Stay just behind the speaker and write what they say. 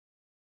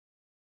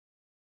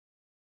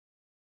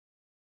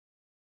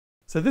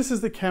So this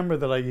is the camera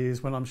that I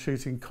use when I'm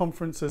shooting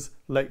conferences,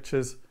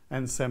 lectures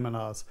and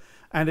seminars.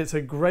 And it's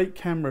a great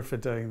camera for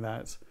doing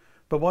that.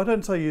 But why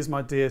don't I use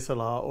my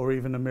DSLR or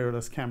even a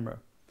mirrorless camera?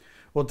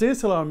 Well,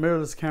 DSLR and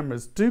mirrorless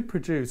cameras do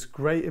produce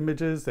great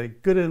images. They're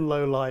good in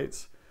low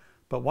light.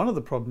 But one of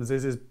the problems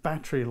is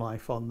battery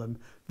life on them.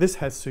 This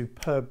has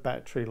superb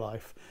battery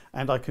life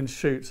and I can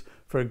shoot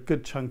for a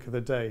good chunk of the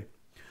day.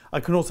 I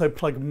can also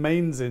plug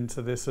mains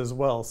into this as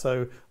well,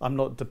 so I'm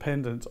not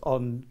dependent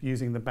on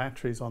using the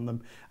batteries on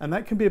them. And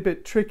that can be a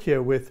bit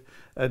trickier with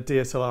a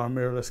DSLR and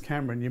mirrorless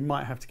camera, and you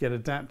might have to get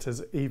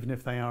adapters even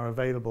if they are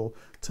available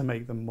to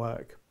make them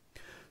work.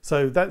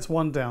 So that's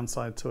one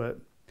downside to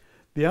it.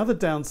 The other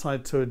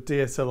downside to a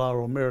DSLR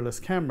or mirrorless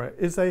camera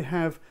is they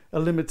have a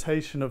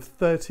limitation of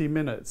 30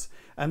 minutes,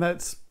 and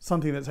that's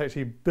something that's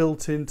actually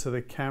built into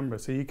the camera,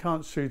 so you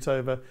can't shoot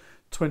over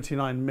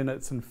 29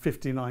 minutes and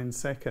 59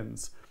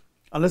 seconds.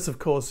 Unless, of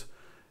course,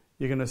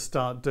 you're going to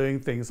start doing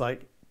things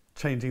like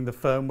changing the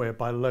firmware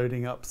by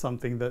loading up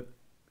something that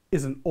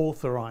isn't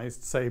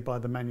authorized, say, by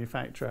the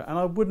manufacturer. And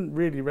I wouldn't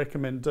really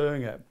recommend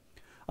doing it.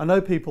 I know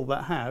people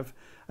that have,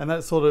 and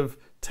that sort of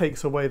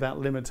takes away that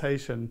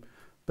limitation,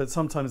 but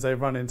sometimes they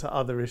run into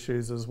other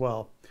issues as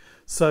well.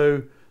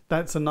 So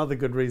that's another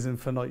good reason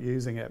for not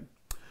using it.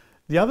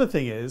 The other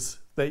thing is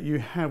that you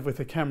have with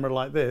a camera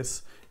like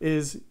this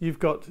is you've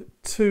got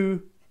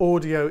two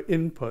audio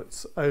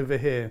inputs over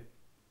here.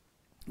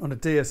 On a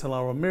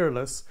DSLR or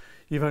mirrorless,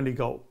 you've only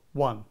got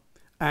one.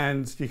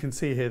 And you can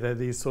see here they're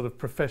these sort of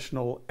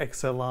professional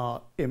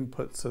XLR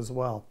inputs as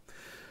well.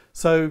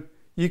 So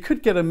you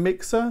could get a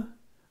mixer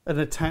and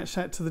attach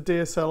that to the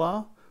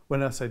DSLR.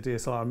 When I say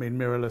DSLR, I mean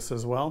mirrorless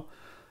as well.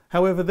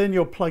 However, then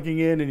you're plugging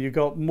in and you've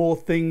got more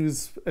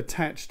things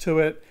attached to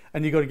it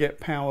and you've got to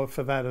get power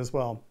for that as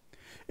well.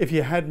 If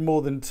you had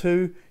more than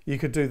two, you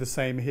could do the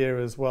same here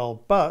as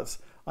well. But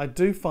I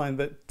do find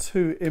that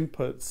two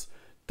inputs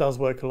does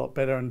work a lot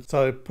better, and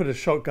so I put a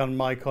shotgun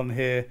mic on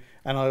here,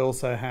 and I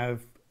also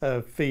have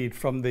a feed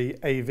from the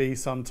AV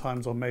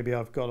sometimes, or maybe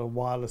I've got a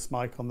wireless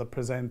mic on the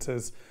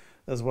presenters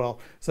as well.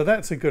 So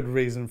that's a good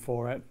reason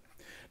for it.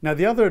 Now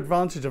the other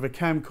advantage of a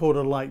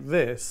camcorder like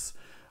this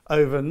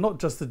over not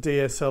just the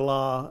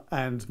DSLR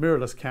and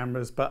mirrorless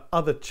cameras but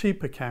other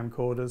cheaper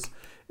camcorders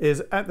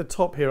is at the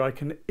top here I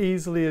can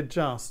easily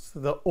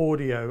adjust the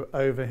audio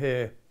over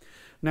here.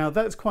 Now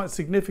that's quite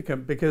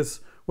significant because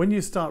when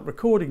you start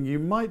recording, you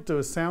might do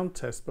a sound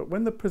test, but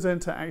when the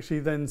presenter actually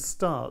then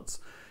starts,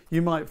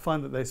 you might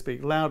find that they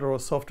speak louder or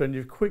softer, and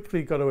you've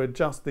quickly got to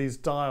adjust these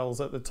dials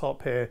at the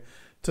top here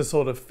to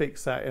sort of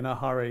fix that in a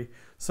hurry.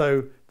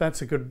 So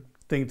that's a good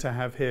thing to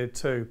have here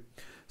too.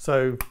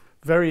 So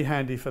very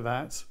handy for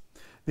that.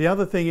 The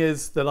other thing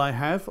is that I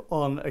have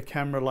on a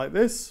camera like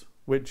this,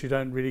 which you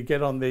don't really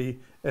get on the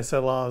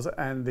SLRs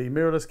and the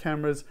mirrorless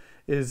cameras,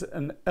 is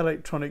an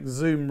electronic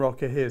zoom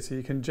rocker here, so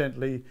you can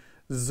gently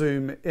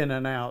zoom in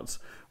and out.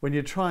 When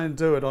you try and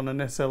do it on an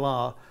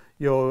SLR,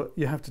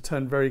 you have to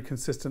turn very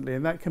consistently,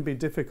 and that can be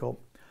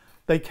difficult.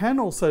 They can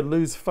also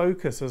lose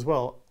focus as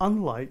well,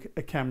 unlike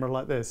a camera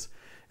like this.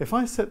 If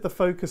I set the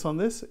focus on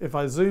this, if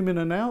I zoom in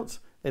and out,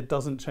 it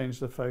doesn't change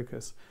the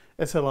focus.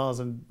 SLRs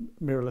and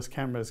mirrorless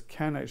cameras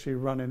can actually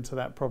run into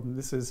that problem.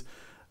 This is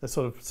a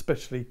sort of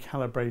specially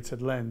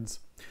calibrated lens.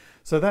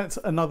 So that's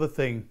another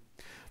thing.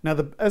 Now,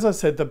 as I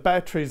said, the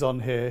batteries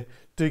on here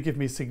do give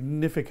me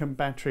significant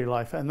battery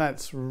life, and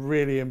that's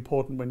really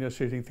important when you're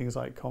shooting things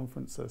like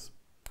conferences.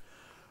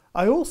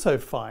 I also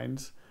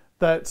find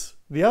that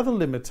the other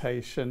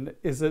limitation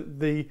is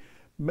that the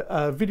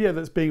video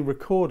that's being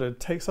recorded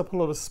takes up a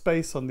lot of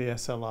space on the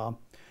SLR.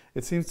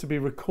 It seems to be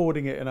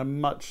recording it in a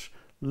much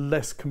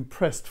less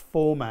compressed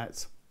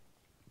format,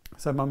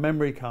 so my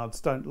memory cards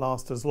don't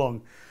last as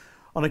long.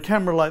 On a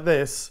camera like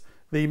this,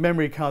 the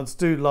memory cards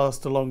do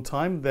last a long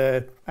time.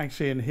 They're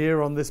actually in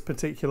here on this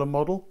particular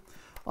model.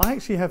 I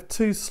actually have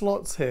two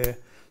slots here,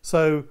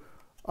 so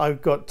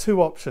I've got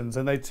two options,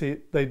 and they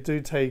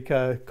do take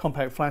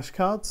compact flash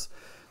cards.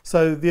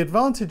 So the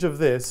advantage of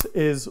this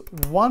is,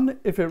 one,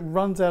 if it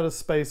runs out of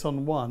space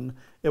on one,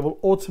 it will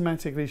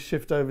automatically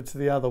shift over to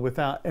the other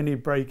without any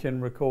break-in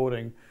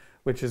recording,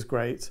 which is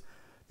great.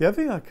 The other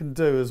thing I can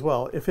do as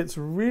well, if it's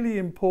really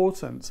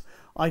important,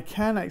 I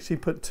can actually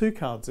put two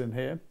cards in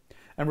here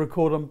and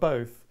record on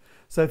both.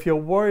 So if you're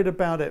worried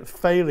about it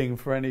failing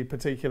for any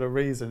particular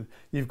reason,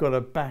 you've got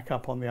a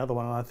backup on the other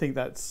one, and I think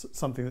that's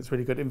something that's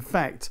really good. In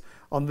fact,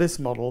 on this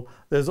model,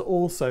 there's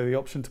also the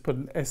option to put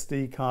an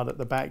SD card at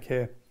the back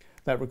here.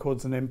 That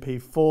records an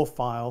MP4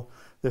 file.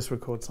 This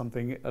records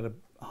something at a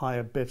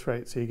higher bit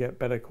rate, so you get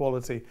better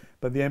quality.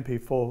 But the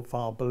MP4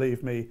 file,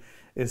 believe me,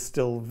 is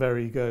still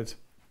very good.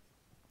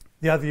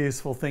 The other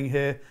useful thing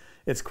here,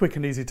 it's quick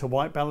and easy to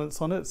white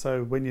balance on it.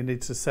 So when you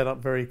need to set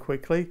up very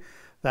quickly,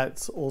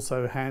 that's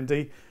also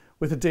handy.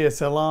 With a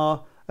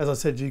DSLR, as I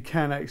said, you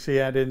can actually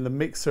add in the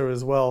mixer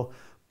as well.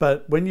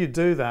 But when you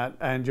do that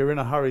and you're in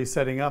a hurry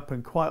setting up,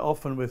 and quite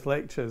often with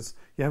lectures,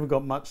 you haven't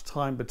got much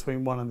time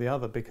between one and the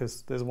other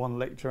because there's one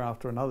lecture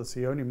after another, so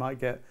you only might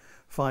get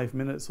 5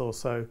 minutes or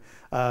so.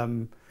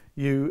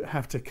 you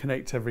have to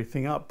connect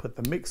everything up, put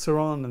the mixer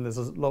on, and there's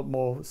a lot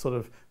more sort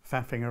of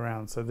faffing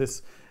around. So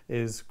this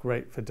is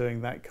great for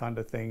doing that kind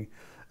of thing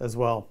as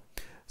well.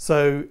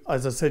 So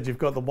as I said, you've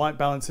got the white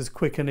balance is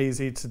quick and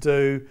easy to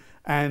do.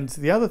 And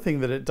the other thing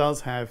that it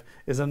does have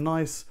is a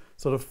nice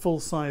sort of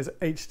full-size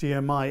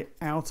HDMI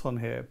out on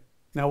here.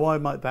 Now, why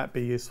might that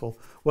be useful?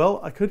 Well,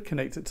 I could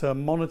connect it to a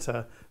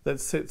monitor that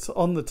sits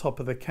on the top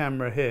of the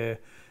camera here.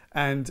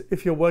 And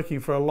if you're working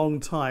for a long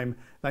time,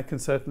 that can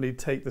certainly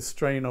take the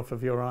strain off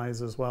of your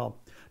eyes as well.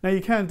 Now,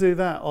 you can do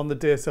that on the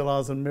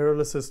DSLRs and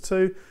mirrorlesses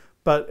too,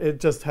 but it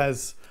just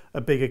has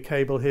a bigger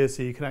cable here,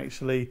 so you can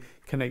actually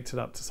connect it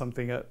up to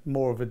something at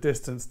more of a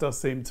distance. Does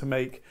seem to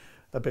make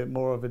a bit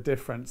more of a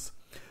difference.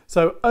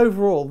 So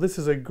overall, this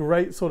is a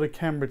great sort of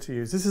camera to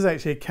use. This is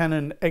actually a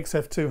Canon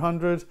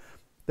XF200.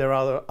 There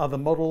are other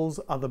models,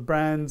 other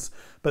brands,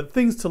 but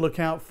things to look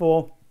out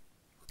for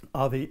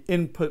are the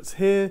inputs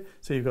here.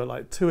 So you've got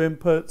like 2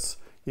 inputs.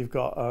 You've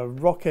got a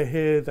rocker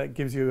here that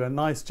gives you a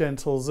nice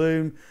gentle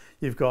zoom.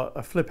 You've got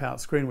a flip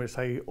out screen, which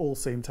they all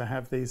seem to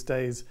have these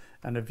days,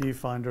 and a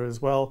viewfinder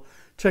as well.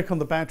 Check on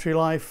the battery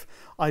life.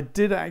 I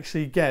did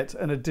actually get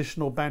an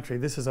additional battery.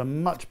 This is a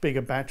much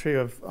bigger battery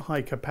of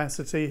high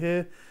capacity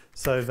here,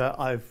 so that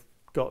I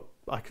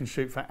can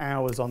shoot for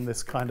hours on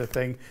this kind of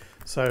thing.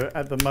 So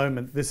at the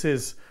moment, this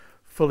is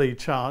fully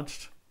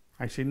charged.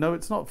 Actually, no,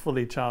 it's not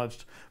fully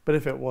charged, but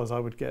if it was, I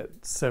would get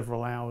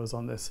several hours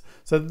on this.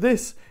 So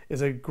this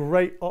is a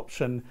great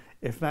option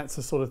if that's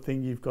the sort of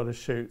thing you've got to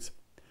shoot.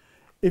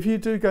 If you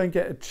do go and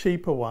get a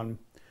cheaper one,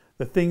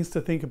 the things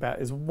to think about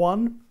is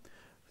 1,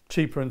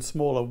 cheaper and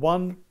smaller.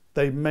 1,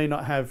 they may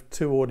not have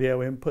 2 audio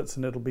inputs,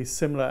 and it'll be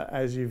similar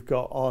as you've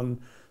got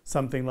on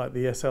something like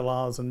the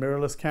DSLRs and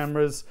mirrorless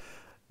cameras.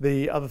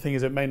 The other thing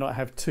is it may not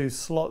have 2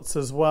 slots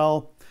as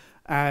well.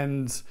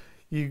 And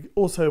you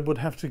also would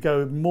have to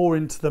go more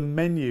into the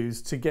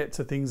menus to get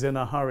to things in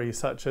a hurry,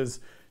 such as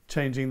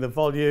changing the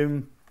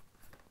volume,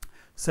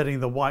 setting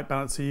the white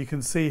balance. So you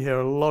can see here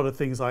a lot of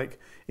things like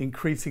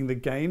increasing the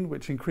gain,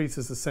 which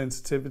increases the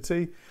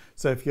sensitivity.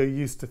 So if you're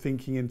used to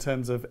thinking in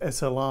terms of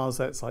SLRs,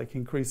 that's like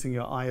increasing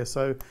your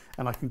ISO,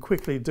 and I can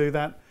quickly do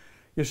that.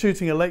 You're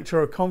shooting a lecture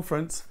or a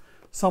conference,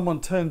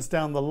 someone turns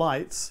down the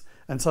lights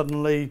and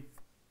suddenly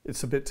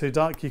it's a bit too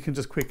dark. You can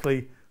just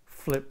quickly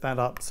flip that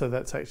up, so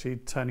that's actually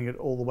turning it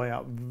all the way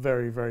up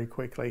very, very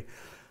quickly.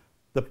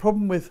 The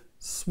problem with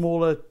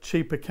smaller,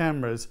 cheaper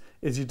cameras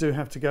is you do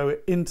have to go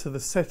into the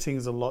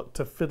settings a lot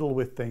to fiddle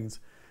with things.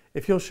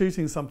 If you're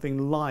shooting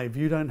something live,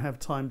 you don't have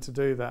time to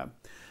do that.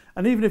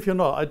 And even if you're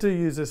not, I do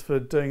use this for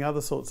doing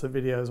other sorts of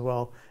videos as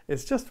well.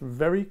 It's just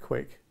very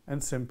quick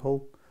and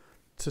simple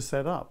to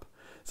set up.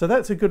 So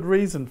that's a good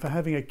reason for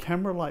having a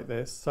camera like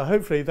this. So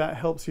hopefully that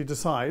helps you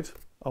decide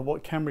on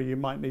what camera you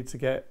might need to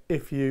get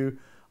if you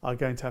are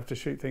going to have to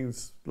shoot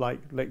things like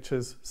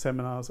lectures,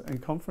 seminars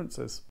and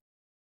conferences.